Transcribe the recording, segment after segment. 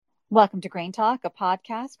Welcome to GrainTALK, a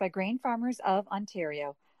podcast by grain farmers of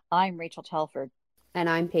Ontario. I'm Rachel Telford. And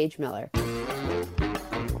I'm Paige Miller. The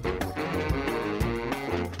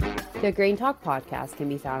GrainTALK podcast can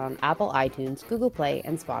be found on Apple iTunes, Google Play,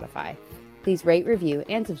 and Spotify. Please rate, review,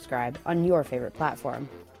 and subscribe on your favorite platform.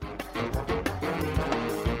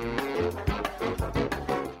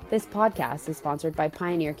 This podcast is sponsored by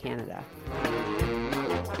Pioneer Canada.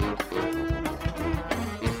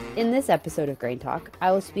 In this episode of GrainTALK,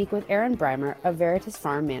 I will speak with Breimer of Veritas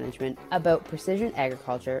Farm Management about precision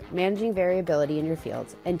agriculture, managing variability in your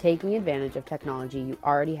fields, and taking advantage of technology you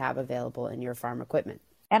already have available in your farm equipment.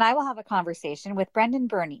 And I will have a conversation with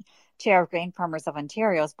Byrne, Chair of Grain Farmers of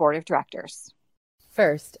Ontario's Board of Directors.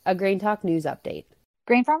 First, a GrainTALK news update.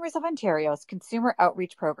 Grain Farmers of Ontario's consumer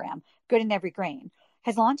outreach program, Good in Every Grain,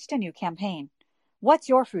 has launched a new campaign. What's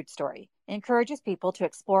Your Food Story? Encourages people to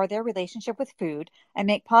explore their relationship with food and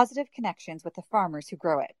make positive connections with the farmers who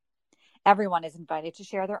grow it. Everyone is invited to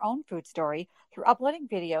share their own food story through uploading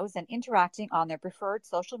videos and interacting on their preferred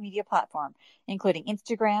social media platform, including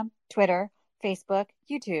Instagram, Twitter, Facebook,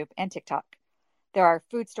 YouTube, and TikTok. There are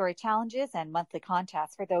food story challenges and monthly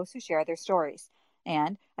contests for those who share their stories,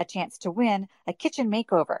 and a chance to win a kitchen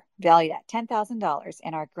makeover valued at $10,000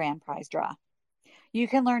 in our grand prize draw. You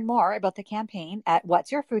can learn more about the campaign at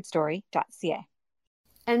whatsyourfoodstory.ca.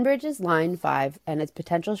 Enbridge's Line 5 and its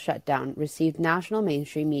potential shutdown received national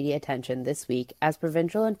mainstream media attention this week as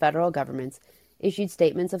provincial and federal governments issued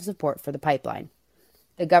statements of support for the pipeline.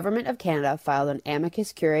 The Government of Canada filed an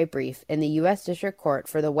amicus curiae brief in the U.S. District Court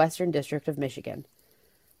for the Western District of Michigan.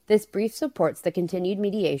 This brief supports the continued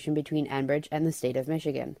mediation between Enbridge and the state of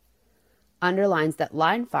Michigan. Underlines that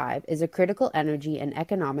Line 5 is a critical energy and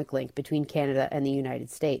economic link between Canada and the United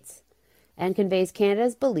States, and conveys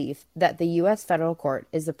Canada's belief that the U.S. federal court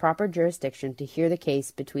is the proper jurisdiction to hear the case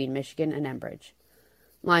between Michigan and Enbridge.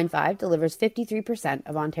 Line 5 delivers 53%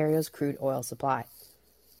 of Ontario's crude oil supply.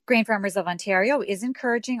 Grain Farmers of Ontario is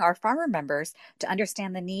encouraging our farmer members to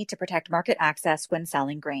understand the need to protect market access when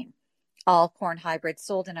selling grain. All corn hybrids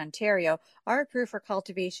sold in Ontario are approved for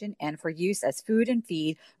cultivation and for use as food and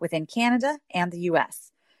feed within Canada and the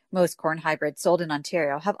U.S. Most corn hybrids sold in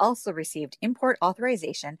Ontario have also received import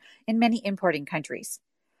authorization in many importing countries.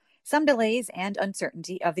 Some delays and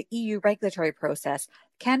uncertainty of the EU regulatory process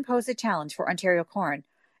can pose a challenge for Ontario corn,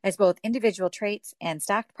 as both individual traits and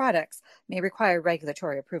stacked products may require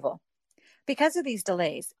regulatory approval. Because of these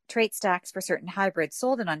delays, trait stacks for certain hybrids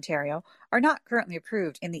sold in Ontario are not currently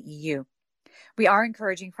approved in the EU. We are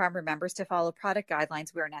encouraging farmer members to follow product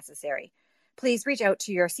guidelines where necessary. Please reach out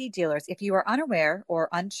to your seed dealers if you are unaware or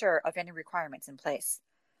unsure of any requirements in place.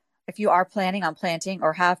 If you are planning on planting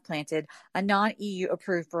or have planted a non-EU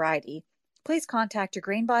approved variety, please contact your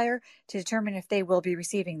grain buyer to determine if they will be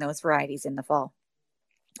receiving those varieties in the fall.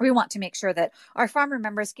 We want to make sure that our farmer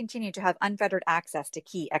members continue to have unfettered access to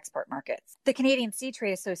key export markets. The Canadian Seed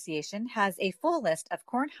Trade Association has a full list of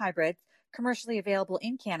corn hybrids commercially available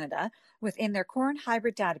in Canada within their corn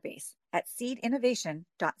hybrid database at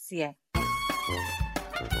seedinnovation.ca.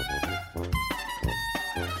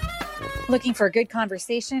 Looking for a good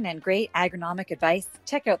conversation and great agronomic advice?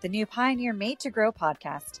 Check out the new Pioneer Made to Grow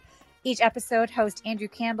podcast. Each episode, host Andrew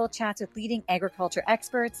Campbell chats with leading agriculture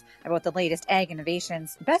experts about the latest ag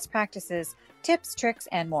innovations, best practices, tips, tricks,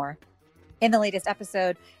 and more. In the latest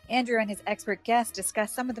episode, Andrew and his expert guests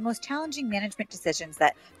discuss some of the most challenging management decisions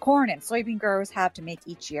that corn and soybean growers have to make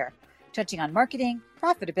each year, touching on marketing,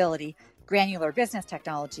 profitability, granular business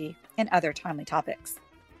technology, and other timely topics.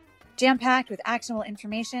 Jam-packed with actionable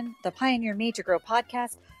information, the Pioneer Made to Grow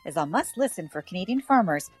podcast is a must-listen for Canadian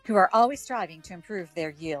farmers who are always striving to improve their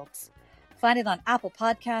yields. Find it on Apple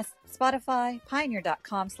Podcasts, Spotify,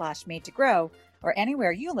 pioneer.com/made to grow, or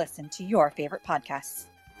anywhere you listen to your favorite podcasts.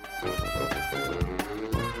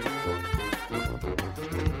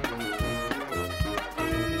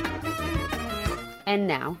 And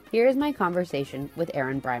now, here is my conversation with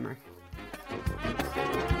Breimer.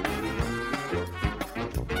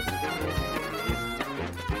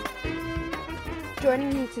 Joining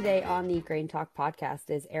me today on the GrainTALK podcast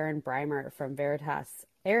is Breimer from Veritas.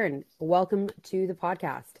 Aaron, welcome to the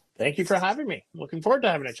podcast. Thank you for having me. Looking forward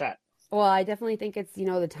to having a chat. Well, I definitely think it's,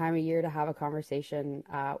 the time of year to have a conversation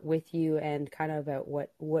with you and kind of about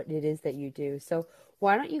what it is that you do. So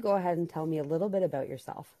why don't you go ahead and tell me a little bit about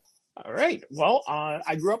yourself? All right. Well,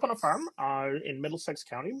 I grew up on a farm in Middlesex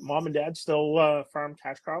County. Mom and dad still farm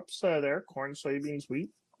cash crops there, corn, soybeans,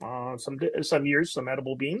 wheat, some years, some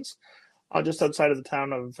edible beans. Just outside of the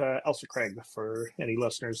town of Elsa Craig, for any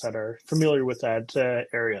listeners that are familiar with that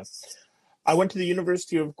area. I went to the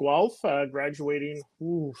University of Guelph, graduating,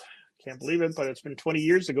 can't believe it, but it's been 20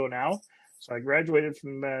 years ago now. So I graduated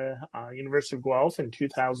from University of Guelph in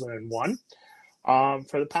 2001.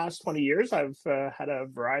 For the past 20 years, I've had a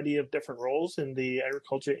variety of different roles in the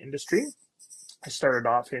agriculture industry. I started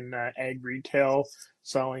off in ag retail,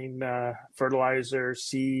 selling fertilizer,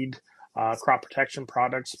 seed, crop protection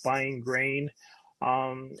products, buying grain.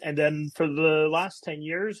 And then for the last 10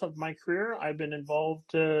 years of my career, I've been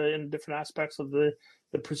involved in different aspects of the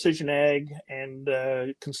precision ag and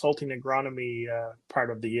consulting agronomy part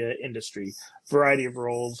of the industry. Variety of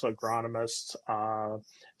roles, agronomist,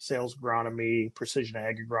 sales agronomy, precision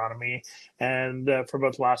ag agronomy, and for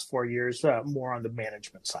about the last 4 years, more on the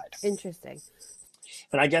management side. Interesting.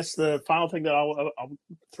 And I guess the final thing that I'll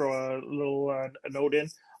throw a little a note in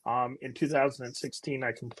 2016,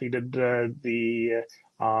 I completed the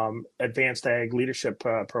Advanced Ag Leadership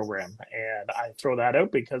Program. And I throw that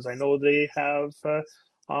out because I know they have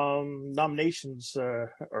nominations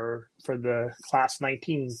or for the Class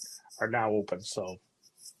 19 are now open. So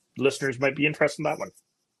listeners might be interested in that one.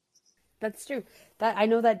 That's true. That I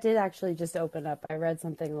know that did actually just open up. I read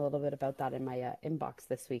something a little bit about that in my inbox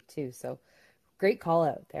this week too. So great call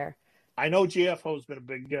out there. I know GFO has been a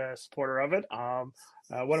big supporter of it.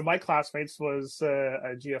 One of my classmates was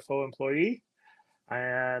a GFO employee,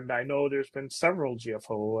 and I know there's been several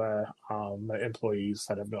GFO employees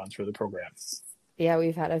that have gone through the program. Yeah,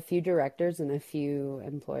 we've had a few directors and a few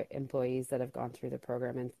employees that have gone through the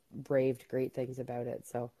program and braved great things about it.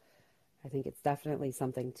 So I think it's definitely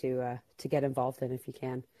something to get involved in if you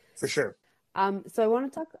can. For sure. So I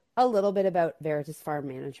want to talk a little bit about Veritas Farm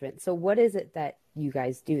Management. So what is it that you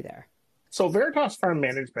guys do there? So Veritas Farm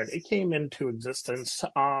Management, it came into existence,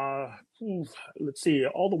 let's see,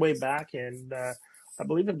 all the way back in, I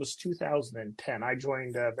believe it was 2010. I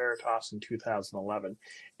joined Veritas in 2011.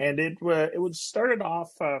 And it was started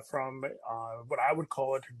off from what I would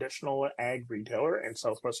call a traditional ag retailer in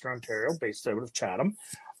southwestern Ontario, based out of Chatham.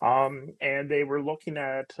 And they were looking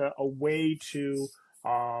at a way to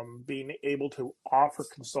being able to offer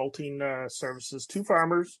consulting services to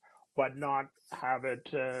farmers, but not have it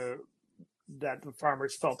that the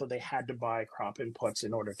farmers felt that they had to buy crop inputs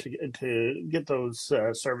in order to get those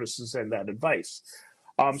services and that advice.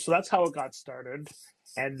 So that's how it got started.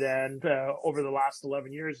 And then over the last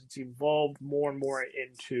 11 years, it's evolved more and more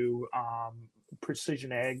into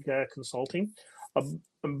precision ag consulting.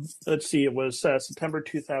 Let's see, it was September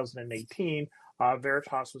 2018.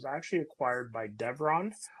 Veritas was actually acquired by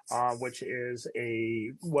Devron, which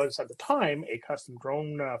was at the time a custom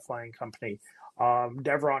drone flying company.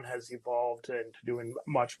 Devron has evolved into doing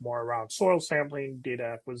much more around soil sampling, data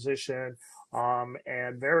acquisition,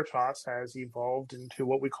 and Veritas has evolved into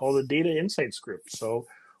what we call the Data Insights Group. So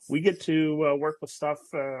we get to work with stuff.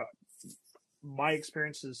 My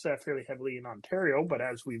experience is fairly heavily in Ontario, but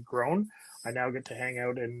as we've grown, I now get to hang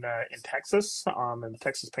out in Texas, in the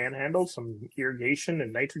Texas Panhandle, some irrigation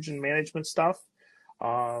and nitrogen management stuff.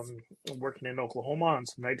 Working in Oklahoma on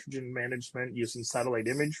some nitrogen management using satellite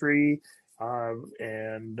imagery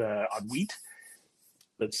and on wheat.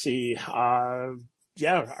 Let's see. Our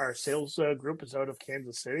sales group is out of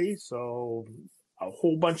Kansas City, so a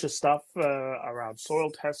whole bunch of stuff around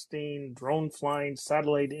soil testing, drone flying,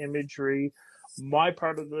 satellite imagery. My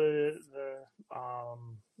part of the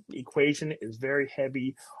equation is very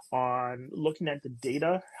heavy on looking at the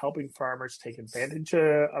data, helping farmers take advantage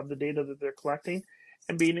of the data that they're collecting,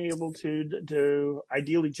 and being able to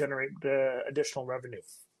ideally generate additional revenue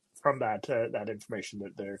from that information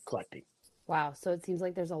that they're collecting. Wow. So it seems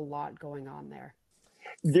like there's a lot going on there.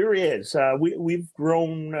 There is. We've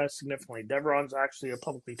grown significantly. Devron's actually a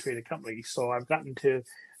publicly traded company, so I've gotten to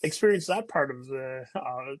experience that part of the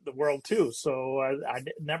world too. So I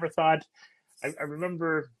never thought. I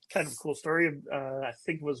remember kind of a cool story. I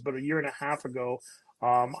think it was about a year and a half ago.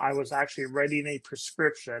 I was actually writing a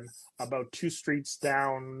prescription about 2 streets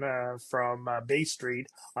down from Bay Street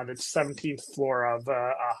on the 17th floor of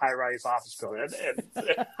a high-rise office building.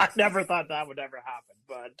 And I never thought that would ever happen.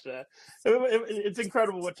 But it's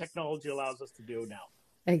incredible what technology allows us to do now.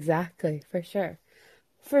 Exactly, for sure.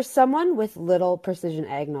 For someone with little precision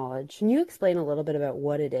ag knowledge, can you explain a little bit about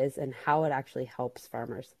what it is and how it actually helps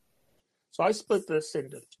farmers? So I split this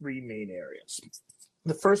into 3 main areas.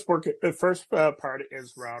 The first part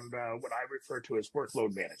is around what I refer to as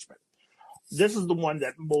workload management. This is the one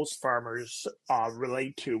that most farmers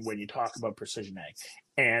relate to when you talk about precision ag.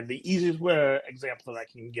 And the easiest example that I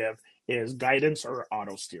can give is guidance or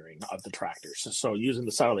auto steering of the tractors. So using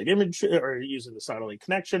the satellite image or using the satellite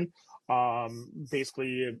connection,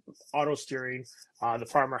 basically auto steering, the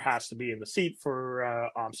farmer has to be in the seat for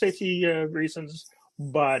safety reasons.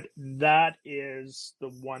 but that is the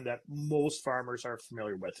one that most farmers are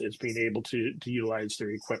familiar with, is being able to utilize their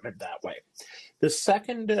equipment that way. The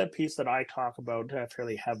second piece that I talk about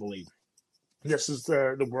fairly heavily, this is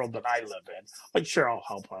the world that I live in. Like, sure, I'll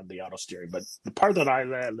help on the auto steering, but the part that I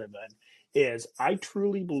live in is I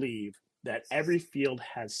truly believe that every field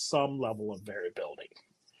has some level of variability.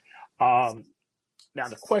 Now,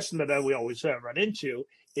 the question that we always run into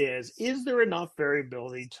is there enough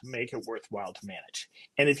variability to make it worthwhile to manage?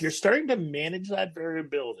 And if you're starting to manage that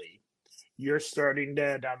variability, you're starting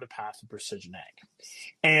down the path of precision ag.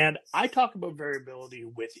 And I talk about variability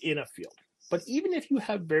within a field, but even if you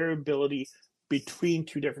have variability between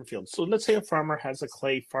two different fields, so let's say a farmer has a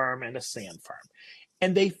clay farm and a sand farm,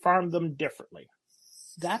 and they farm them differently,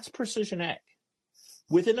 that's precision ag.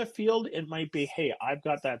 Within a field, it might be, hey, I've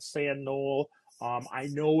got that sand knoll. I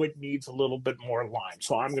know it needs a little bit more lime,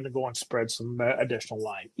 so I'm going to go and spread some additional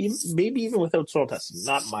lime, maybe even without soil testing.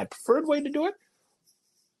 Not my preferred way to do it,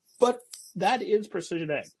 but that is precision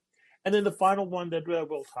ag. And then the final one that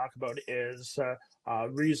we'll talk about is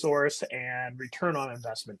resource and return on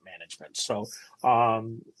investment management. So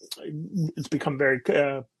it's become very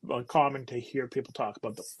common to hear people talk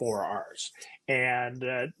about the 4 R's. And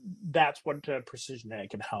that's what precision ag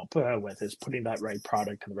can help with, is putting that right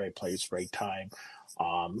product in the right place, right time,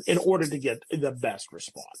 in order to get the best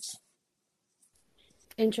response.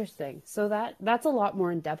 Interesting. So that's a lot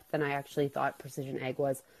more in depth than I actually thought precision ag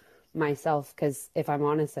was myself, because if I'm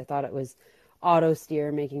honest, I thought it was auto steer,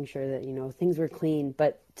 making sure that, you know, things were clean,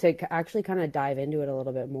 but to actually kind of dive into it a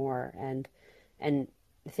little bit more and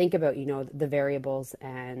think about, you know, the variables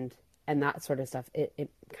and that sort of stuff, it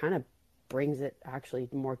kind of brings it actually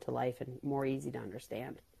more to life and more easy to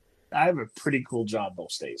understand. I have a pretty cool job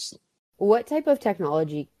those days. What type of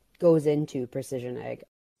technology goes into precision ag?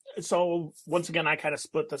 So once again, I kind of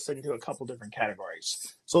split this into a couple different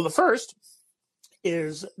categories. So the first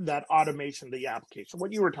is that automation, the application,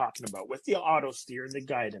 what you were talking about with the auto steer and the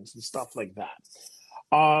guidance and stuff like that.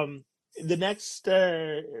 The next,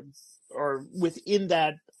 or within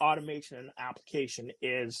that automation and application,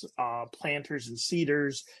 is planters and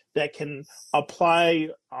seeders that can apply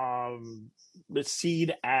the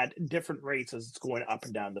seed at different rates as it's going up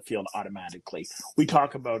and down the field automatically. We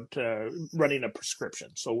talk about running a prescription.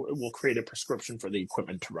 So we'll create a prescription for the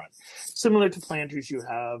equipment to run. Similar to planters, you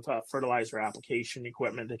have fertilizer application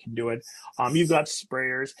equipment that can do it. You've got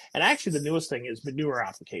sprayers. And actually, the newest thing is manure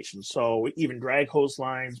application. So even drag hose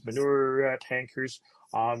lines, manure tankers,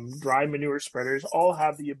 dry manure spreaders all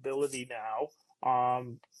have the ability now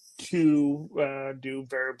to do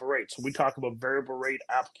variable rate. So we talk about variable rate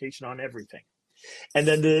application on everything. And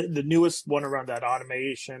then the newest one around that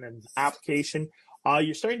automation and application,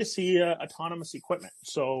 you're starting to see autonomous equipment.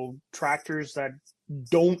 So tractors that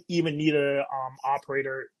don't even need a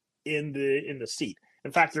operator in the seat.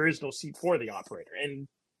 In fact, there is no seat for the operator, and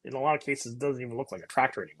in a lot of cases, it doesn't even look like a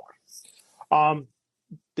tractor anymore.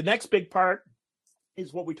 The next big part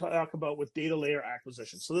is what we talk about with data layer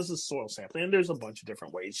acquisition. So this is soil sampling, and there's a bunch of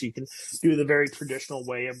different ways. You can do the very traditional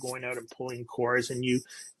way of going out and pulling cores, and you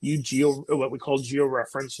what we call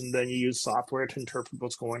georeference, and then you use software to interpret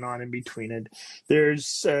what's going on in between it. There's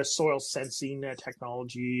soil sensing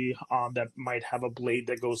technology that might have a blade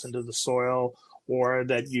that goes into the soil, or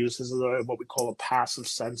that uses what we call a passive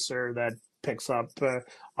sensor that picks up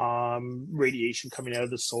radiation coming out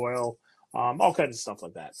of the soil. All kinds of stuff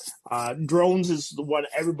like that. Drones is the one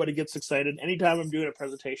everybody gets excited. Anytime I'm doing a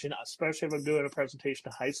presentation, especially if I'm doing a presentation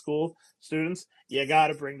to high school students, you got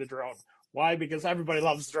to bring the drone. Why? Because everybody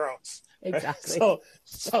loves drones. Exactly.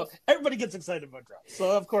 So everybody gets excited about drones.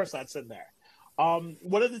 So of course that's in there.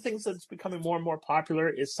 One of the things that's becoming more and more popular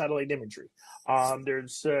is satellite imagery.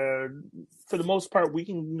 There's, for the most part, we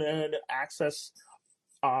can access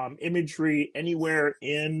imagery anywhere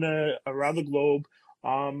in around the globe.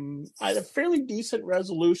 At a fairly decent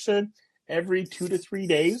resolution every 2 to 3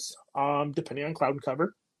 days, depending on cloud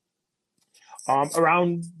cover.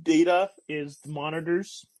 Around data is the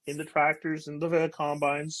monitors in the tractors and the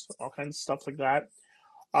combines, all kinds of stuff like that.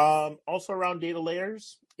 Also around data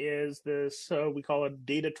layers is this, we call it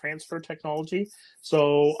data transfer technology.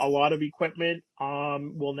 So a lot of equipment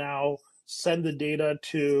will now send the data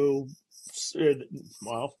to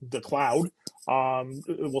the cloud.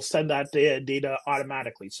 It will send that data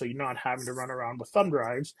automatically, so you're not having to run around with thumb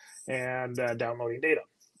drives and downloading data.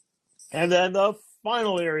 And then the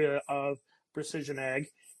final area of precision ag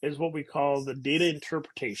is what we call the data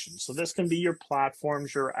interpretation. So this can be your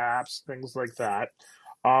platforms, your apps, things like that.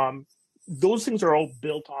 Those things are all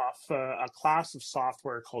built off a class of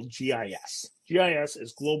software called GIS. GIS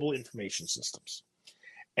is Global Information Systems.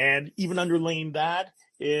 And even underlaying that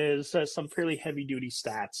is some fairly heavy-duty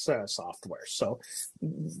stats software. So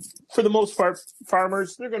for the most part,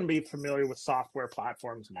 farmers, they're going to be familiar with software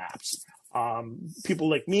platforms and apps. People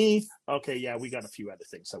like me, okay, yeah, we got a few other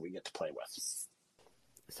things that we get to play with.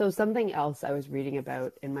 So something else I was reading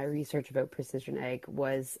about in my research about precision ag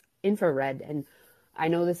was infrared. And I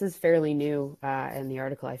know this is fairly new, and the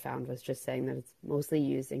article I found was just saying that it's mostly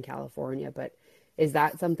used in California. But is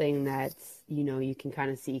that something that, you can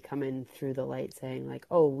kind of see coming through the light saying like,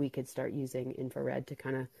 oh, we could start using infrared to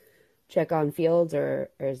kind of check on fields, or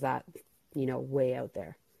is that, way out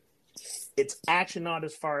there? It's actually not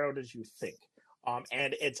as far out as you think.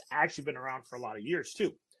 And it's actually been around for a lot of years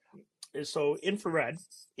too. So infrared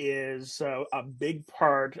is a big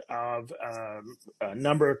part of a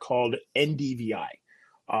number called NDVI.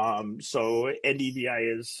 So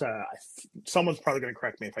NDVI is, someone's probably going to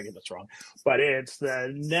correct me if I get this wrong, but it's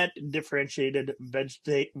the Net Differentiated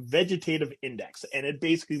Vegetative Index. And it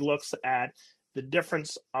basically looks at the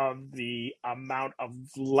difference of the amount of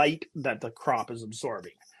light that the crop is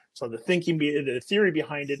absorbing. So the theory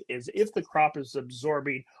behind it is if the crop is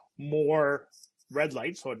absorbing more red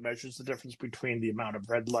light, so it measures the difference between the amount of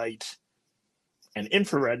red light and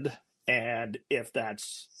infrared, and if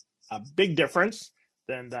that's a big difference,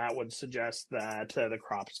 then that would suggest that the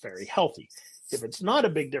crop is very healthy. If it's not a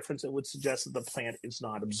big difference, it would suggest that the plant is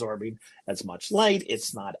not absorbing as much light,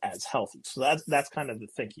 it's not as healthy. So that's kind of the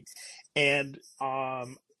thinking. And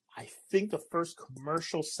I think the first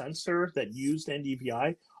commercial sensor that used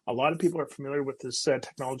NDVI, a lot of people are familiar with this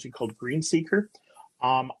technology called GreenSeeker.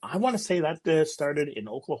 I want to say that started in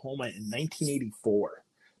Oklahoma in 1984.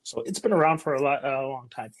 So it's been around for a long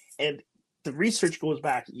time. And the research goes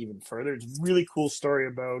back even further. It's a really cool story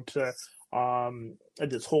about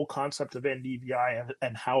this whole concept of NDVI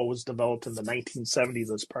and how it was developed in the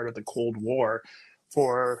 1970s as part of the Cold War.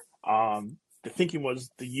 The thinking was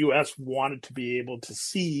the U.S. wanted to be able to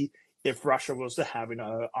see if Russia was having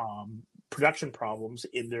production problems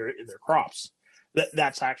in their crops.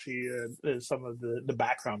 That's actually some of the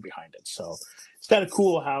background behind it. So it's kind of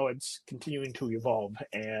cool how it's continuing to evolve.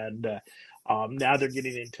 And now they're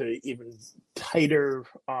getting into even tighter,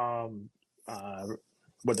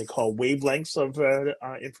 what they call wavelengths of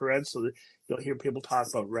infrared. So you'll hear people talk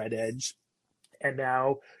about red edge. And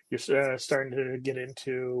now you're starting to get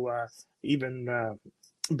into even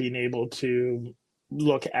being able to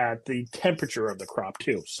look at the temperature of the crop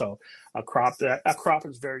too. So a crop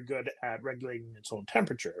is very good at regulating its own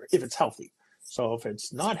temperature if it's healthy. So if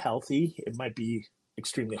it's not healthy, it might be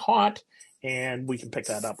extremely hot, and we can pick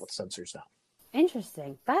that up with sensors now.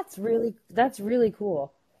 Interesting. That's really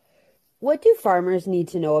cool. What do farmers need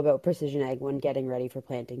to know about precision ag when getting ready for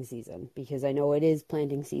planting season? Because I know it is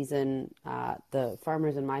planting season. The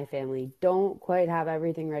farmers in my family don't quite have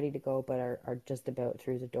everything ready to go, but are just about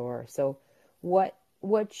through the door. So what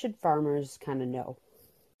should farmers kind of know?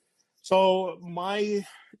 So when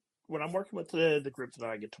I'm working with the group that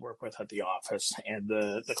I get to work with at the office and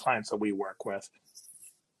the clients that we work with,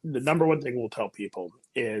 the number one thing we'll tell people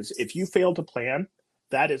is if you fail to plan,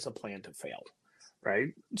 that is a plan to fail, right?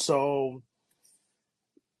 So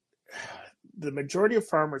the majority of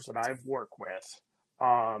farmers that I've worked with,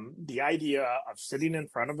 the idea of sitting in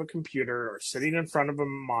front of a computer or sitting in front of a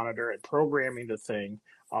monitor and programming the thing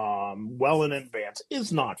well in advance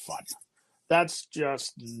is not fun. That's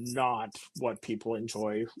just not what people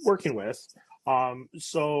enjoy working with.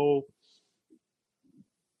 So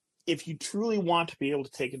if you truly want to be able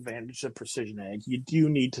to take advantage of precision ag, you do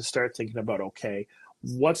need to start thinking about, okay,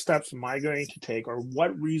 what steps am I going to take, or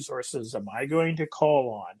what resources am I going to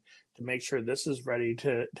call on to make sure this is ready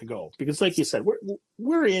to go? Because like you said,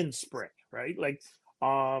 we're in spring, right? Like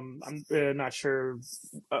I'm not sure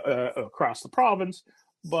across the province,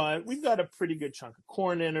 but we've got a pretty good chunk of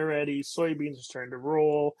corn in already. Soybeans are starting to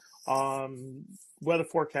roll. Weather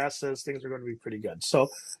forecast says things are going to be pretty good. So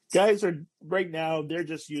guys are right now, they're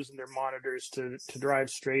just using their monitors to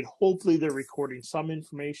drive straight. Hopefully they're recording some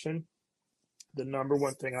information. The number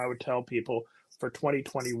one thing I would tell people for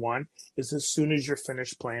 2021 is as soon as you're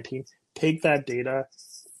finished planting, take that data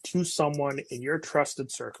to someone in your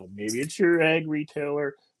trusted circle. Maybe it's your ag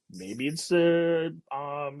retailer, maybe it's your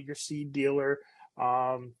seed dealer,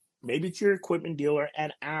 maybe it's your equipment dealer,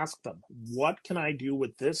 and ask them, what can I do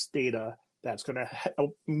with this data that's going to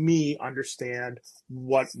help me understand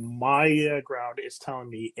what my ground is telling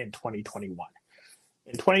me in 2021.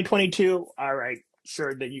 In 2022, all right,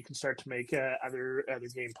 sure, that you can start to make other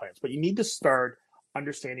game plans, but you need to start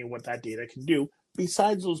understanding what that data can do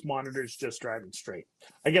besides those monitors just driving straight.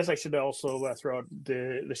 I guess I should also throw out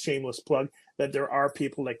the shameless plug that there are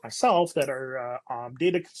people like myself that are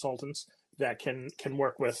data consultants that can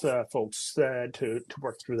work with folks to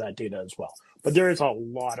work through that data as well. But there is a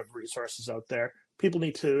lot of resources out there. People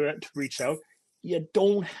need to reach out. You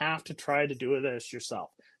don't have to try to do this yourself.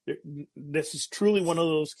 This is truly one of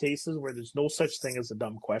those cases where there's no such thing as a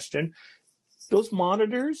dumb question. Those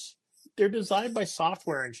monitors, they're designed by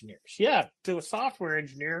software engineers. Yeah, to a software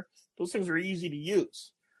engineer, those things are easy to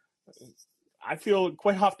use. I feel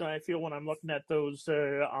quite often, when I'm looking at those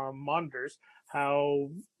monitors, how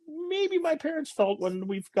maybe my parents felt when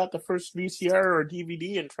we've got the first VCR or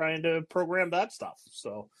DVD and trying to program that stuff.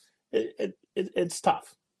 So it's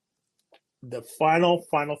tough. The final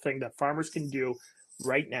thing that farmers can do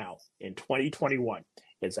right now in 2021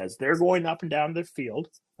 is, as they're going up and down the field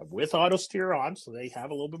with auto steer on, so they have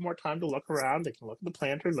a little bit more time to look around, they can look at the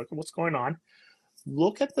planter, look at what's going on,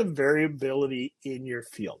 look at the variability in your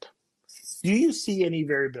field. Do you see any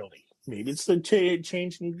variability? Maybe it's the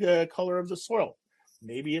change in color of the soil.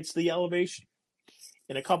 Maybe it's the elevation.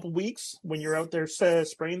 In a couple weeks, when you're out there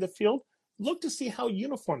spraying the field, look to see how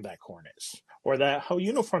uniform that corn is, or how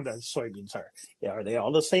uniform that soybeans are. Are they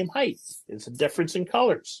all the same height? Is a difference in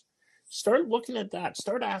colors? Start looking at that.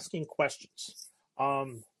 Start asking questions.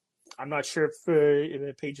 I'm not sure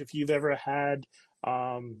if Paige, if you've ever had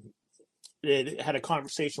a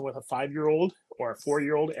conversation with a 5-year-old or a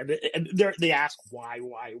 4-year-old, and they ask why. You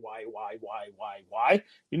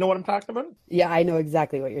know what I'm talking about? Yeah, I know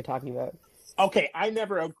exactly what you're talking about. Okay, I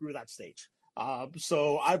never outgrew that stage.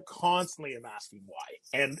 So I constantly am asking why,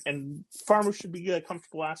 and farmers should be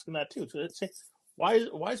comfortable asking that too. So say, why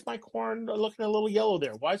is my corn looking a little yellow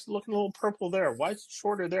there? Why is it looking a little purple there? Why is it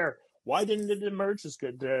shorter there? Why didn't it emerge as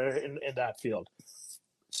good in that field?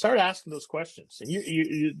 Start asking those questions, and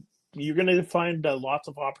you're going to find lots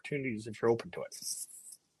of opportunities if you're open to it.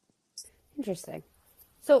 Interesting.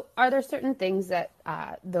 So, are there certain things that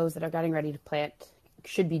those that are getting ready to plant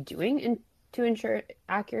should be doing to ensure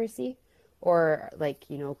accuracy? Or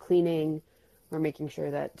cleaning or making sure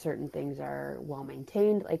that certain things are well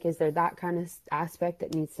maintained? Is there that kind of aspect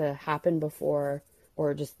that needs to happen before,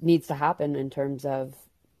 or just needs to happen in terms of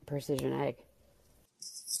precision ag?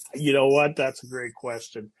 You know what? That's a great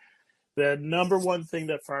question. The number one thing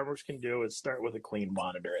that farmers can do is start with a clean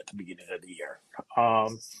monitor at the beginning of the year.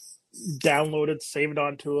 Download it, save it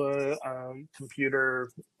onto a computer,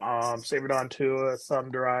 save it onto a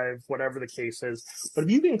thumb drive, whatever the case is. But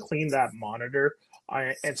if you can clean that monitor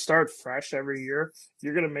and start fresh every year,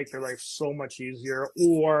 you're going to make your life so much easier,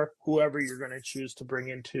 or whoever you're going to choose to bring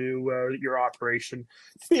into your operation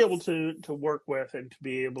to be able to work with and to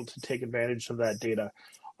be able to take advantage of that data.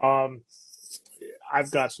 I've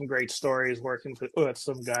got some great stories working with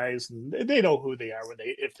some guys, and they know who they are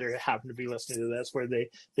if they happen to be listening to this, where they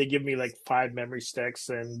give me like 5 memory sticks,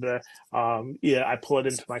 and I pull it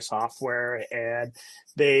into my software, and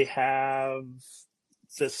they have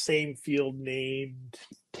the same field named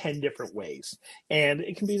 10 different ways. And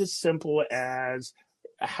it can be as simple as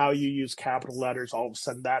how you use capital letters. All of a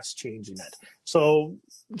sudden that's changing it. So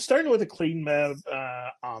starting with a clean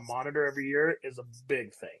monitor every year is a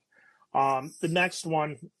big thing. The next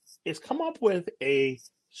one is come up with a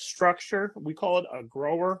structure. We call it a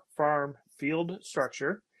grower farm field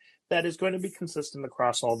structure that is going to be consistent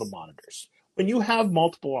across all the monitors. When you have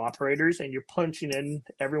multiple operators and you're punching in,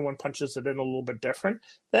 everyone punches it in a little bit different,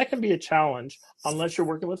 that can be a challenge unless you're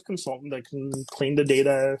working with a consultant that can clean the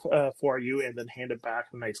data for you and then hand it back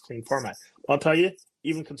in a nice clean format. I'll tell you,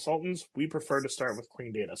 even consultants, we prefer to start with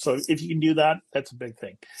clean data. So if you can do that, that's a big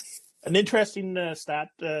thing. An interesting stat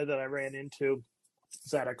that I ran into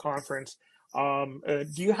is at a conference.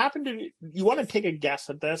 Do you want to take a guess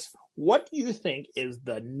at this? What do you think is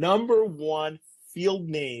the number one field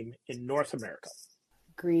name in North America?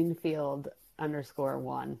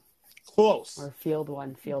 Greenfield_1. Close. Or Field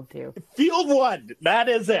 1, Field 2. Field 1. That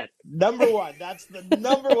is it. Number 1. That's the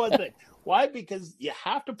number one thing. Why? Because you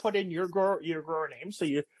have to put in your grower name. So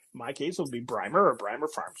in my case, it would be Breimer or Breimer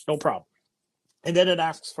Farms. No problem. And then it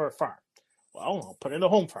asks for a farm. Well, I'll put in a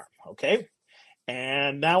home farm, okay?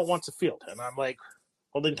 And now it wants a field. And I'm like,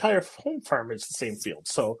 well, the entire home farm is the same field.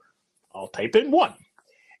 So I'll type in 1.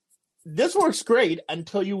 This works great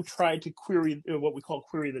until you try to query what we call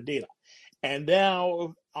query the data. And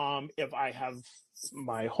now if I have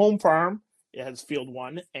my home farm, it has field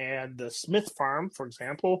 1, and the Smith farm, for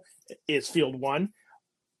example, is field 1.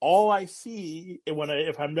 All I see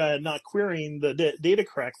if I'm not querying the data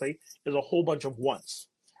correctly is a whole bunch of 1s.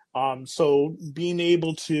 So being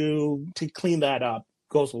able to clean that up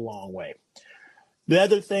goes a long way. The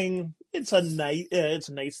other thing, it's a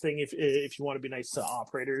nice thing if you want to be nice to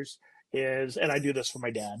operators is, and I do this for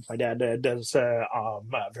my dad. My dad does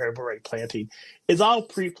variable rate planting. Is I'll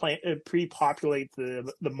pre-populate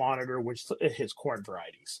the monitor with his corn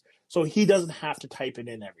varieties, so he doesn't have to type it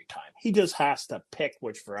in every time. He just has to pick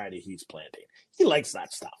which variety he's planting. He likes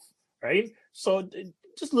that stuff, right? So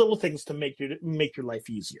just little things to make your life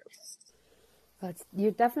easier. You're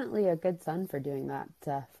definitely a good son for doing that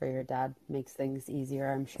for your dad. Makes things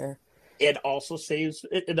easier, I'm sure. It also saves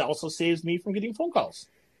me from getting phone calls.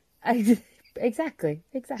 Exactly.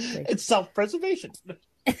 It's self-preservation.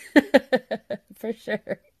 For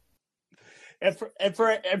sure. And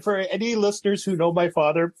for any listeners who know my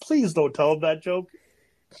father, please don't tell him that joke.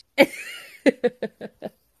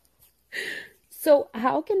 So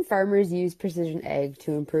how can farmers use precision ag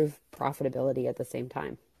to improve profitability at the same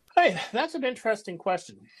time? Hey, that's an interesting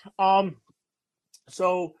question.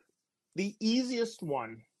 So the easiest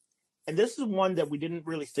one, and this is one that we didn't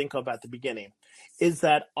really think of at the beginning, is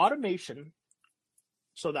that automation.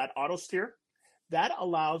 So that auto steer, that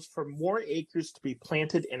allows for more acres to be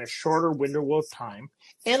planted in a shorter window of time,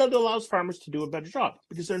 and it allows farmers to do a better job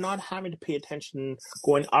because they're not having to pay attention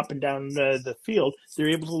going up and down the field. They're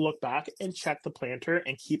able to look back and check the planter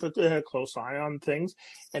and keep a close eye on things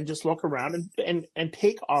and just look around and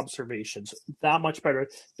take observations. That much better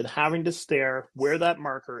than having to stare where that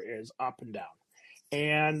marker is up and down.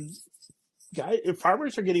 And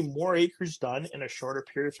farmers are getting more acres done in a shorter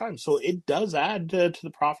period of time, so it does add to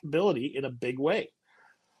the profitability in a big way.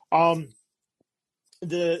 The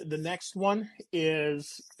next one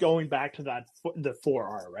is going back to the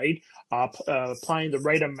 4R, right? Applying the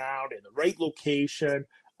right amount in the right location,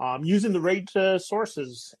 using the right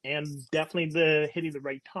sources, and definitely hitting the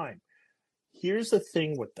right time. Here's the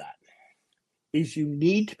thing with that is you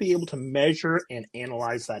need to be able to measure and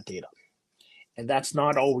analyze that data, and that's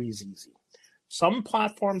not always easy. Some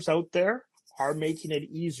platforms out there are making it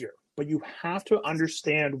easier, but you have to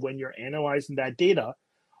understand when you're analyzing that data.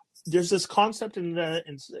 There's this concept in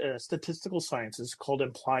statistical sciences called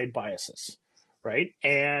implied biases, right?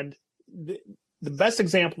 And the best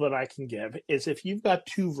example that I can give is if you've got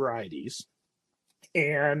two varieties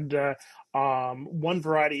and one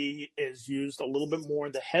variety is used a little bit more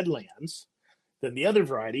in the headlands than the other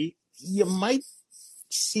variety, you might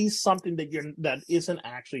see something that isn't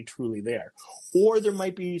actually truly there, or there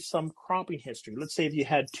might be some cropping history. Let's say if you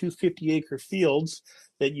had two 50-acre fields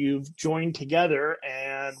that you've joined together,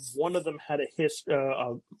 and one of them had a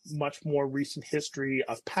much more recent history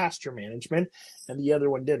of pasture management, and the other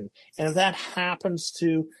one didn't. And if that happens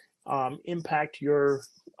to impact your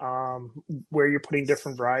where you're putting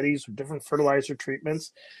different varieties or different fertilizer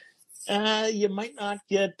treatments, you might not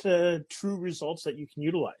get true results that you can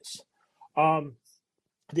utilize.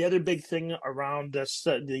 The other big thing around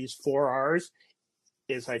these 4Rs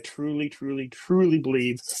is I truly, truly, truly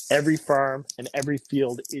believe every farm and every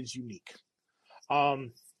field is unique.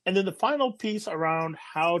 And then the final piece around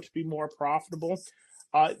how to be more profitable,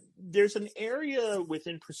 there's an area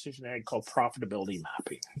within precision ag called profitability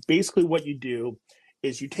mapping. Basically what you do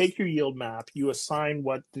is you take your yield map, you assign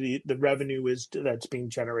what the revenue is that's being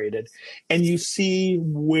generated, and you see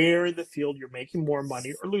where in the field you're making more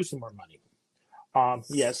money or losing more money.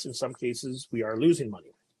 Yes, in some cases we are losing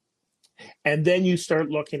money. And then you start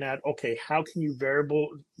looking at, okay, how can you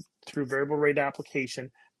through variable rate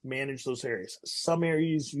application, manage those areas? Some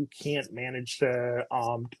areas you can't manage to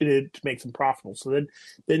make them profitable. So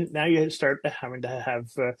then now you start having to have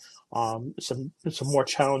some more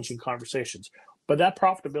challenging conversations. But that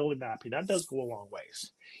profitability mapping, that does go a long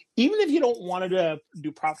ways. Even if you don't want to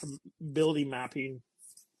do profitability mapping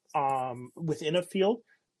within a field,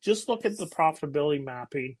 just look at the profitability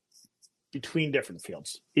mapping between different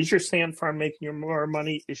fields. Is your sand farm making you more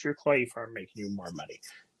money? Is your clay farm making you more money?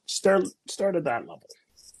 Start at that level.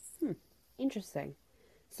 Interesting.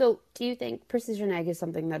 So do you think precision ag is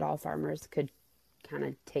something that all farmers could kind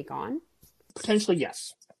of take on? Potentially,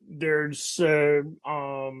 yes. There's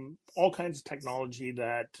all kinds of technology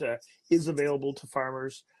that is available to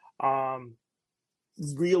farmers.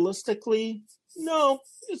 Realistically, no,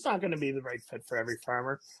 it's not going to be the right fit for every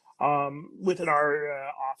farmer. Within our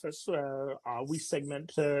office, we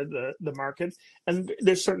segment the market, and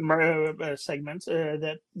there's certain segments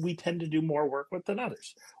that we tend to do more work with than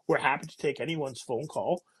others. We're happy to take anyone's phone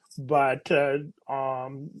call, but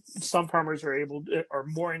some farmers are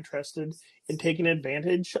more interested in taking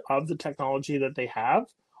advantage of the technology that they have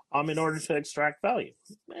in order to extract value,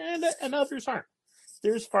 and others aren't.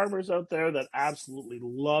 There's farmers out there that absolutely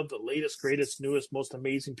love the latest, greatest, newest, most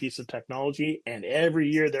amazing piece of technology, and every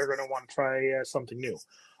year they're going to want to try something new.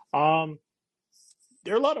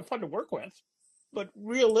 they're a lot of fun to work with. But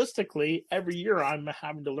realistically, every year I'm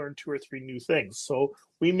having to learn 2 or 3 new things. So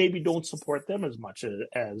we maybe don't support them as much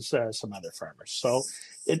as some other farmers. So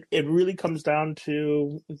it really comes down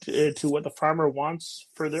to what the farmer wants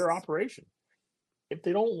for their operation. If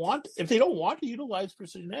they don't want to utilize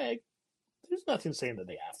precision ag, there's nothing saying that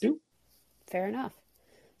they have to. Fair enough.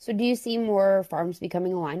 So do you see more farms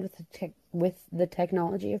becoming aligned with the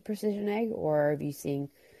technology of precision ag, or are you seeing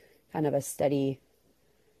kind of a steady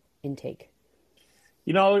intake?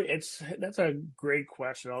 That's a great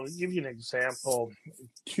question. I'll give you an example.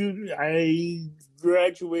 I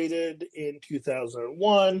graduated in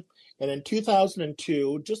 2001, and in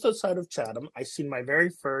 2002, just outside of Chatham, I seen my very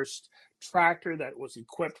first tractor that was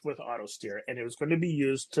equipped with auto steer, and it was going to be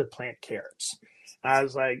used to plant carrots. I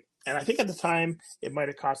was like, and I think at the time it might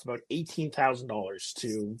have cost about $18,000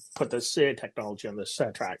 to put this technology on this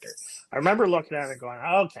tractor. I remember looking at it and going,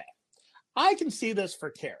 okay, I can see this for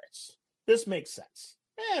carrots. This makes sense.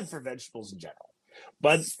 And for vegetables in general.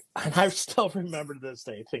 And I still remember to this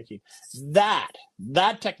day thinking that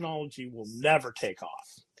technology will never take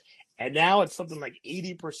off. And now it's something like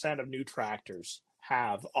 80% of new tractors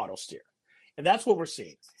have auto steer. And that's what we're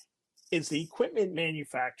seeing is the equipment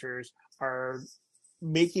manufacturers are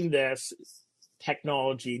making this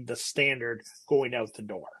technology the standard going out the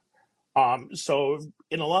door. So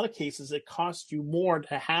in a lot of cases, it costs you more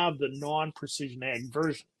to have the non-precision ag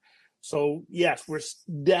version. So yes, we're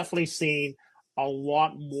definitely seeing a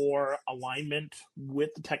lot more alignment with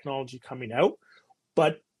the technology coming out,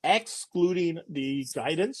 but excluding the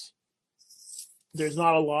guidance, there's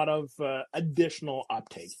not a lot of additional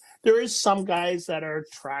uptake. There is some guys that are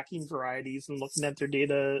tracking varieties and looking at their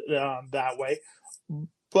data that way,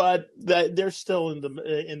 but they're still in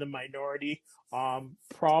the minority.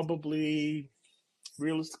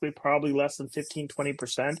 Realistically, probably less than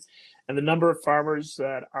 15-20%. And the number of farmers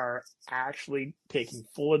that are actually taking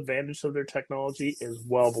full advantage of their technology is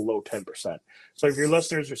well below 10%. So if your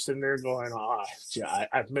listeners are sitting there going,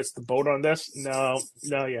 I've missed the boat on this. No,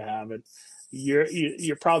 you haven't.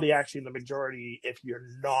 You're probably actually in the majority if you're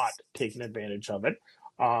not taking advantage of it.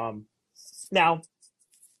 Now,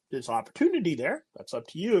 there's opportunity there. That's up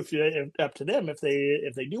to you. Up to them if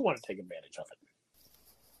they do want to take advantage of it.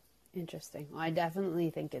 Interesting. Well, I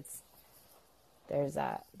definitely think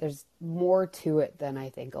there's more to it than I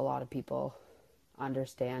think a lot of people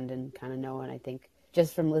understand and kind of know. And I think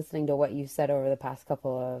just from listening to what you said over the past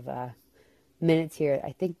couple of minutes here,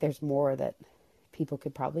 I think there's more that people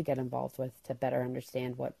could probably get involved with to better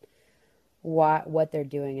understand what they're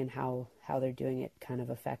doing and how they're doing it kind of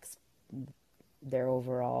affects their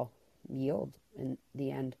overall yield in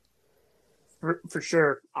the end. For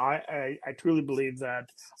sure. I truly believe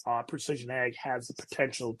that precision ag has the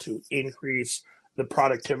potential to increase the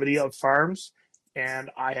productivity of farms.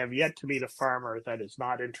 And I have yet to meet a farmer that is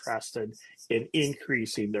not interested in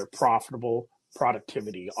increasing their profitable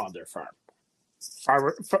productivity on their farm.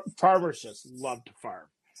 Farmers just love to farm,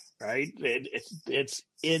 right? It's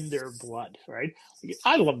in their blood, right?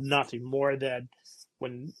 I love nothing more than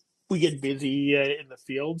when we get busy in the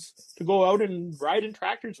fields to go out and ride in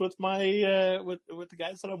tractors with my with the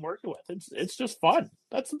guys that I'm working with. It's just fun.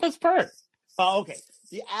 That's the best part. Okay,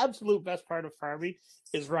 the absolute best part of farming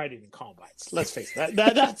is riding in combines. Let's face it,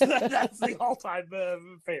 that's the all-time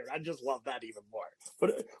favorite. I just love that even more.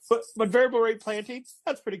 But variable rate planting,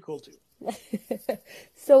 that's pretty cool too.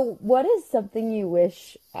 So, what is something you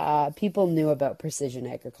wish people knew about precision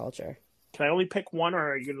agriculture? Can I only pick one,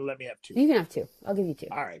 or are you going to let me have two? You can have two. I'll give you two.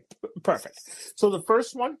 All right, perfect. So the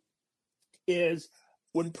first one is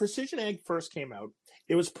when precision ag first came out,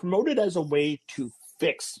 it was promoted as a way to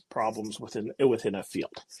fix problems within a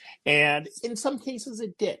field, and in some cases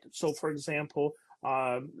it did. So, for example,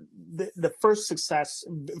 the first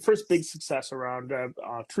big success around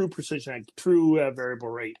true precision ag, true variable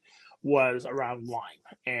rate, was around lime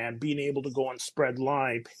and being able to go and spread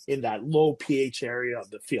lime in that low pH area of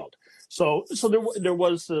the field. So there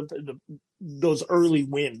was those early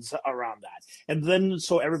wins around that. And then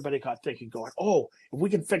so everybody got thinking, going, oh, if we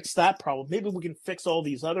can fix that problem, maybe we can fix all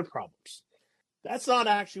these other problems. That's not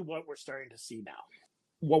actually what we're starting to see now.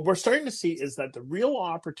 What we're starting to see is that the real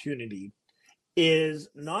opportunity is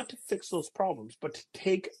not to fix those problems, but to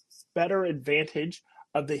take better advantage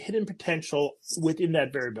of the hidden potential within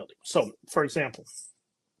that variability. So, for example,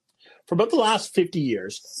 for about the last 50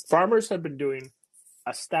 years, farmers have been doing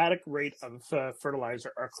a static rate of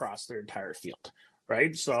fertilizer across their entire field,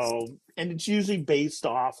 right? So, and it's usually based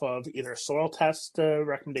off of either soil test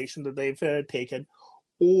recommendation that they've taken,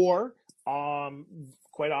 or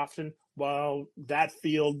quite often Well, that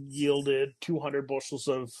field yielded 200 bushels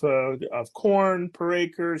of corn per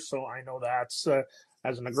acre. So I know that's,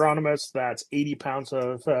 as an agronomist, that's 80 pounds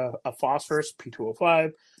of phosphorus,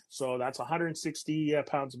 P2O5. So that's 160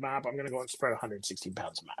 pounds of MAP. I'm going to go and spread 116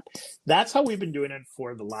 pounds of MAP. That's how we've been doing it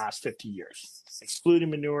for the last 50 years, excluding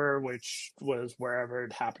manure, which was wherever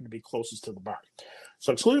it happened to be closest to the barn.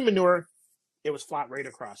 So excluding manure, it was flat right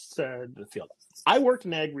across the field. I worked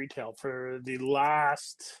in ag retail for the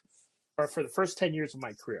first 10 years of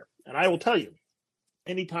my career. And I will tell you,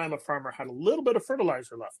 anytime a farmer had a little bit of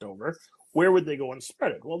fertilizer left over, where would they go and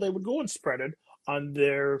spread it? Well, they would go and spread it on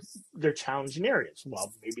their challenging areas.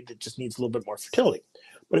 Well, maybe that just needs a little bit more fertility.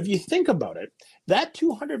 But if you think about it, that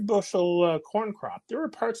 200 bushel corn crop, there were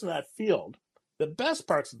parts of that field, the best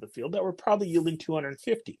parts of the field, that were probably yielding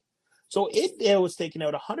 250. So it was taking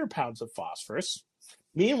out 100 pounds of phosphorus.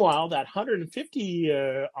 Meanwhile, that 150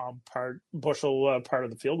 bushel part of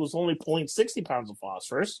the field was only pulling 60 pounds of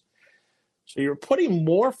phosphorus. So you're putting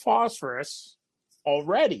more phosphorus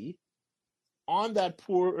already on that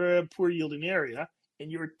poor yielding area,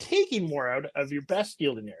 and you're taking more out of your best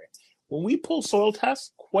yielding area. When we pull soil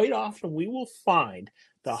tests, quite often we will find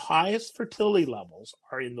the highest fertility levels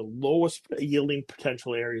are in the lowest yielding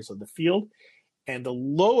potential areas of the field, and the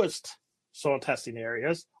lowest soil testing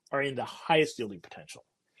areas are in the highest yielding potential.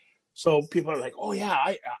 So people are like, oh yeah,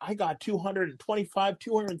 I got 225,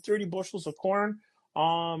 230 bushels of corn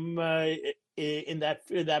in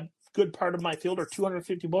that good part of my field, or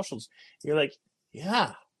 250 bushels. And you're like,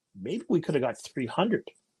 yeah, maybe we could have got 300.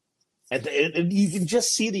 And you can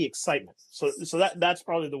just see the excitement. So that's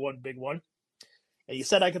probably the one big one. And you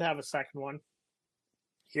said I could have a second one.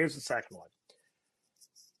 Here's the second one.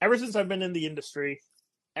 Ever since I've been in the industry,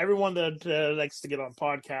 everyone that likes to get on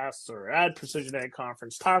podcasts or at Precision Ag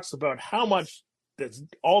Conference talks about how much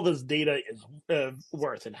all this data is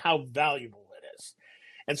worth and how valuable it is.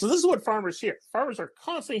 And so this is what farmers hear. Farmers are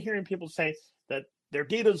constantly hearing people say that their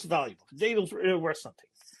data is valuable. Data is worth something.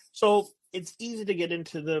 So it's easy to get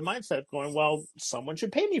into the mindset going, well, someone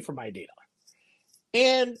should pay me for my data.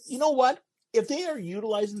 And you know what? If they are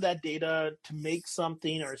utilizing that data to make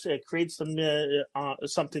something or create something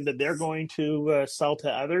that they're going to sell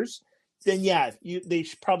to others, then yeah, they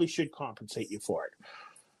probably should compensate you for it.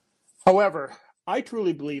 However, I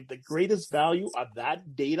truly believe the greatest value of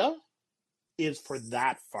that data is for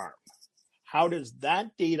that farm. How does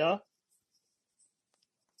that data,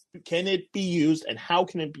 can it be used, and how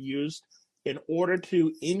can it be used in order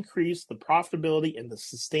to increase the profitability and the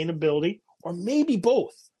sustainability, or maybe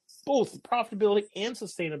both the profitability and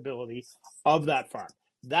sustainability of that farm?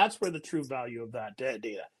 That's where the true value of that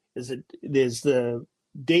data is. It is the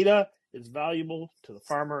data is valuable to the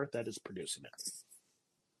farmer that is producing it.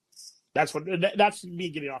 That's me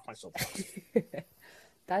getting off my soapbox.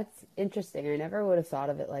 That's interesting. I never would have thought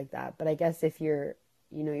of it like that. But I guess if you're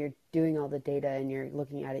doing all the data and you're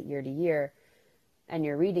looking at it year to year and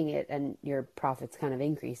you're reading it and your profits kind of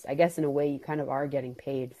increase, I guess in a way you kind of are getting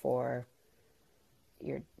paid for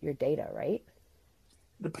your data, right?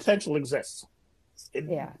 The potential exists.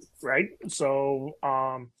 Yeah. Right? So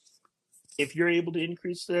if you're able to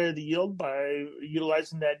increase the yield by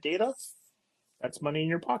utilizing that data, that's money in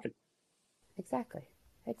your pocket. Exactly.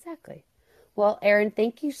 Well, Aaron,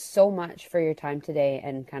 thank you so much for your time today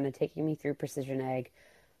and kind of taking me through precision ag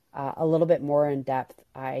a little bit more in depth.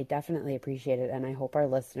 I definitely appreciate it, and I hope our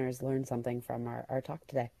listeners learned something from our talk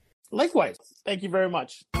today. Likewise. Thank you very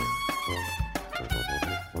much.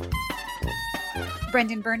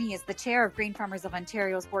 Brendan Byrne is the chair of Grain Farmers of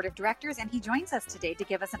Ontario's Board of Directors, and he joins us today to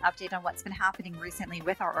give us an update on what's been happening recently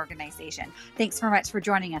with our organization. Thanks very much for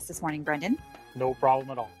joining us this morning, Brendan. No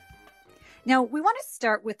problem at all. Now, we want to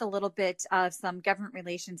start with a little bit of some government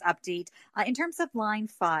relations update. In terms of Line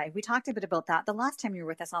 5, we talked a bit about that the last time you were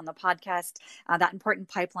with us on the podcast, that important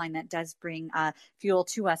pipeline that does bring fuel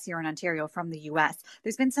to us here in Ontario from the U.S.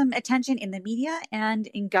 There's been some attention in the media and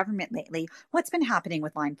in government lately. What's been happening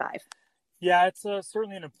with Line 5? Yeah, it's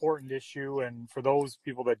certainly an important issue. And for those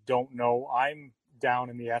people that don't know, I'm down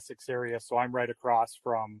in the Essex area, so I'm right across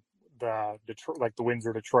from the Detroit, like the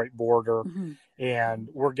Windsor-Detroit border. Mm-hmm. And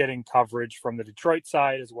we're getting coverage from the Detroit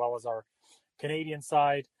side as well as our Canadian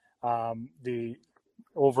side.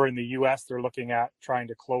 Over in the U.S., they're looking at trying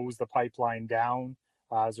to close the pipeline down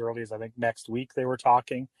as early as I think next week they were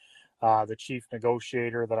talking. The chief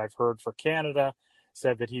negotiator that I've heard for Canada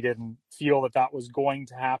said that he didn't feel that was going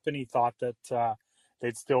to happen. He thought that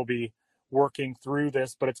they'd still be working through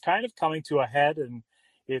this, but it's kind of coming to a head, and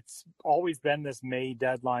it's always been this May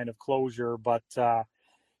deadline of closure, but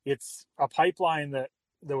it's a pipeline that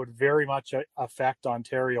would very much affect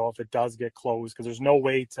Ontario if it does get closed, because there's no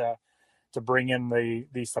way to bring in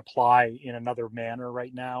the supply in another manner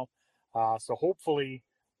right now. So hopefully,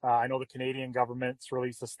 I know the Canadian government's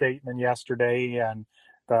released a statement yesterday, and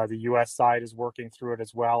the U.S. side is working through it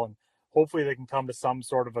as well. And hopefully they can come to some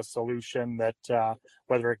sort of a solution that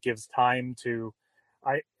whether it gives time to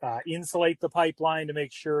insulate the pipeline to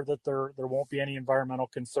make sure that there won't be any environmental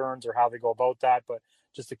concerns or how they go about that. But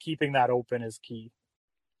just to keeping that open is key.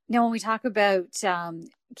 Now, when we talk about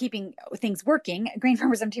keeping things working, Grain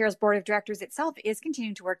Farmers Ontario's board of directors itself is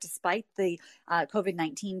continuing to work despite the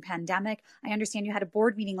COVID-19 pandemic. I understand you had a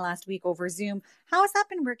board meeting last week over Zoom. How has that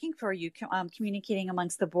been working for you, communicating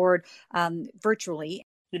amongst the board virtually?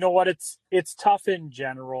 You know what? It's tough in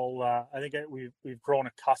general. I think we've grown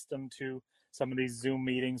accustomed to some of these Zoom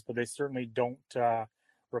meetings, but they certainly don't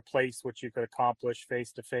replace what you could accomplish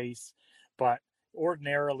face to face. But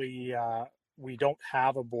ordinarily, we don't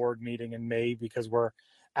have a board meeting in May because we're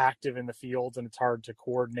active in the fields and it's hard to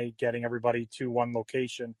coordinate getting everybody to one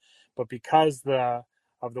location. But because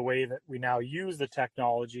of the way that we now use the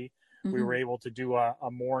technology, we were able to do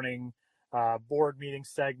a morning board meeting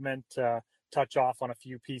segment, touch off on a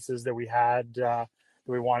few pieces that we had that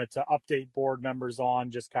we wanted to update board members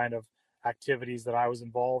on, just kind of activities that I was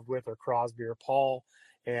involved with, or Crosby or Paul,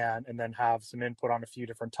 and then have some input on a few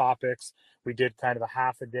different topics. We did kind of a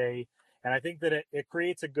half a day. And I think that it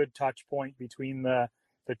creates a good touch point between the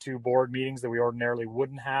two board meetings that we ordinarily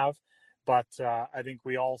wouldn't have. But I think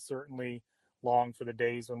we all certainly long for the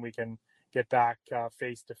days when we can get back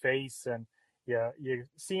face to face. And yeah, you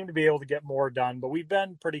seem to be able to get more done. But we've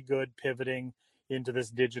been pretty good pivoting into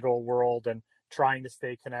this digital world and trying to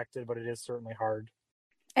stay connected, but it is certainly hard.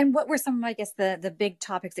 And what were some, I guess, the big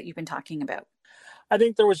topics that you've been talking about? I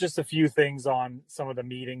think there was just a few things on some of the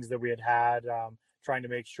meetings that we had, trying to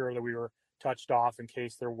make sure that we were touched off in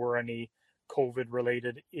case there were any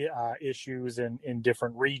COVID-related issues in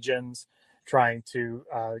different regions, trying to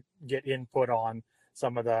get input on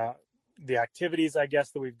some of the activities, I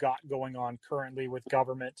guess, that we've got going on currently with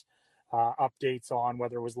government, updates on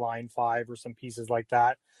whether it was Line 5 or some pieces like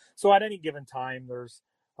that. So at any given time, there's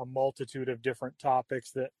a multitude of different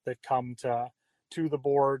topics that come to the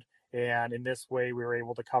board. And in this way, we were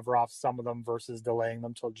able to cover off some of them versus delaying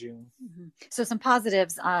them till June. So some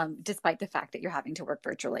positives, despite the fact that you're having to work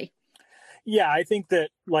virtually. Yeah, I think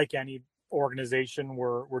that like any organization,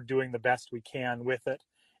 we're doing the best we can with it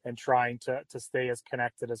and trying to stay as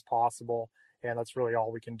connected as possible. And that's really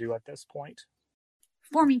all we can do at this point.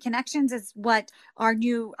 Forming connections is what our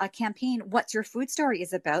new campaign, What's Your Food Story,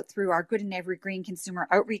 is about through our Good and Every Green consumer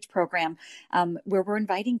outreach program, where we're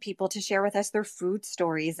inviting people to share with us their food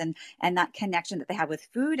stories and that connection that they have with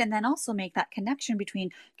food, and then also make that connection between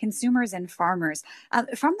consumers and farmers.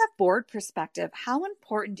 From the board perspective, how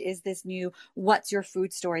important is this new What's Your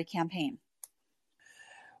Food Story campaign?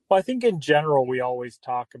 Well, I think in general, we always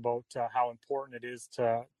talk about how important it is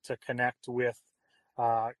to connect with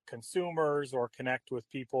consumers or connect with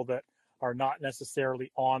people that are not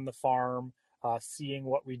necessarily on the farm, seeing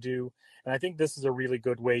what we do. And I think this is a really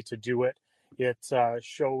good way to do it. It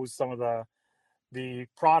shows some of the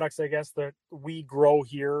products, I guess, that we grow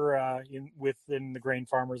here within the Grain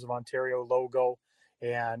Farmers of Ontario logo,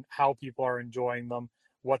 and how people are enjoying them,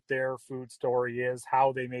 what their food story is,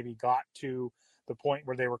 how they maybe got to the point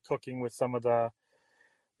where they were cooking with some of the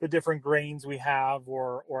different grains we have,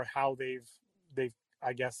 or how they've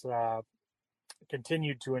I guess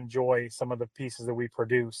continued to enjoy some of the pieces that we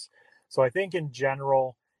produce. So I think in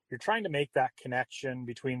general, you're trying to make that connection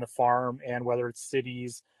between the farm and whether it's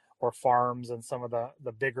cities or farms and some of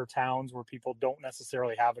the bigger towns where people don't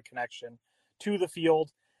necessarily have a connection to the field.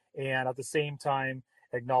 And at the same time,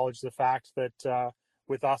 acknowledge the fact that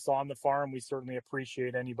with us on the farm, we certainly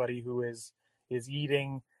appreciate anybody who is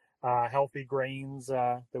eating healthy grains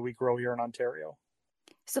that we grow here in Ontario.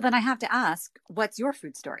 So then I have to ask, what's your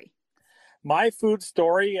food story? My food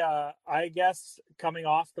story, I guess, coming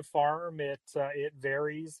off the farm, it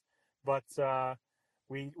varies, but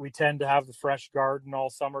we tend to have the fresh garden all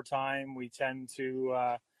summertime. We tend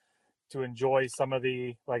to enjoy some of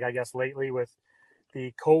the, like, I guess lately with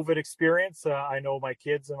the COVID experience, I know my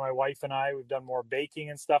kids and my wife and I, we've done more baking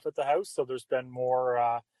and stuff at the house. So there's been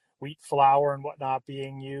more wheat flour and whatnot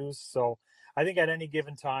being used. So I think at any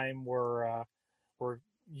given time, we're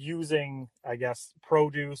using, I guess,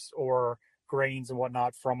 produce or grains and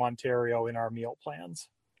whatnot from Ontario in our meal plans.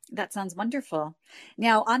 That sounds wonderful.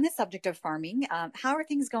 Now, on the subject of farming, how are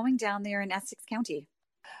things going down there in Essex County?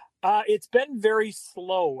 It's been very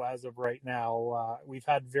slow as of right now. We've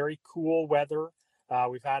had very cool weather.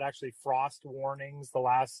 We've had actually frost warnings the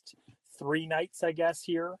last 3 nights, I guess,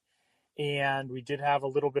 here. And we did have a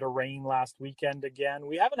little bit of rain last weekend again.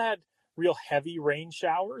 We haven't had real heavy rain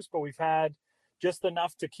showers, but we've had just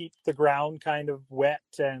enough to keep the ground kind of wet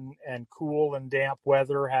and cool, and damp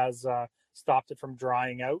weather has stopped it from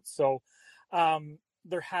drying out. So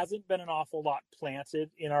there hasn't been an awful lot planted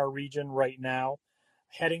in our region right now.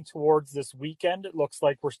 Heading towards this weekend, it looks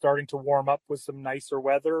like we're starting to warm up with some nicer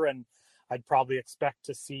weather, and I'd probably expect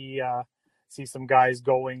to see some guys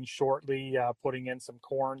going shortly, putting in some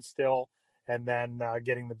corn still, and then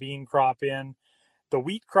getting the bean crop in. The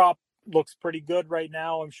wheat crop looks pretty good right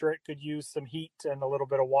now. I'm sure it could use some heat and a little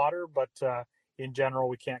bit of water, but in general,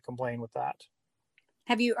 we can't complain with that.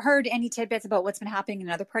 Have you heard any tidbits about what's been happening in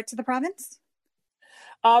other parts of the province?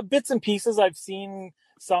 Bits and pieces. I've seen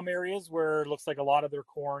some areas where it looks like a lot of their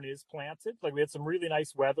corn is planted. Like, we had some really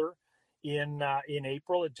nice weather in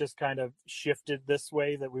April. It just kind of shifted this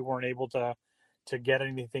way that we weren't able to get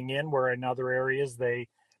anything in, where in other areas they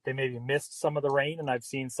maybe missed some of the rain. And I've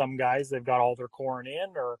seen some guys, they've got all their corn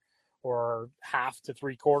in, or half to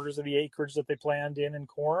 3/4 of the acreage that they planned in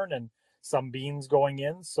corn, and some beans going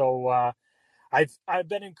in. So I've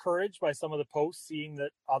been encouraged by some of the posts, seeing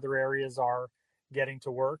that other areas are getting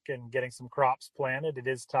to work and getting some crops planted. It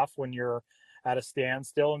is tough when you're at a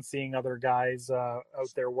standstill and seeing other guys out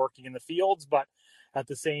there working in the fields, but at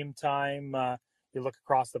the same time, you look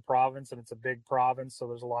across the province, and it's a big province, so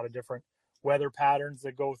there's a lot of different weather patterns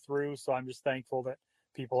that go through. So I'm just thankful that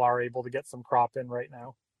people are able to get some crop in right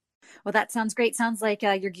now. Well, that sounds great. Sounds like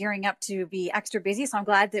you're gearing up to be extra busy. So I'm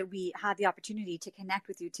glad that we had the opportunity to connect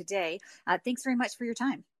with you today. Thanks very much for your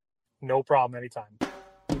time. No problem, anytime.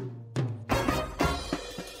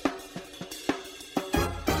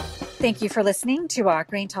 Thank you for listening to our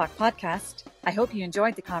GrainTALK podcast. I hope you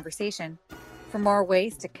enjoyed the conversation. For more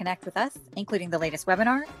ways to connect with us, including the latest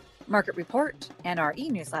webinar, market report, and our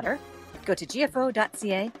e-newsletter, go to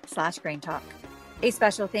gfo.ca/GrainTALK. A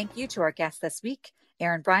special thank you to our guests this week,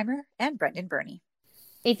 Aaron Breimer and Byrne.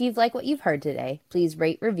 If you've liked what you've heard today, please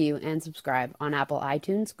rate, review, and subscribe on Apple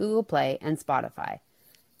iTunes, Google Play, and Spotify.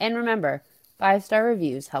 And remember, 5-star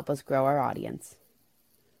reviews help us grow our audience.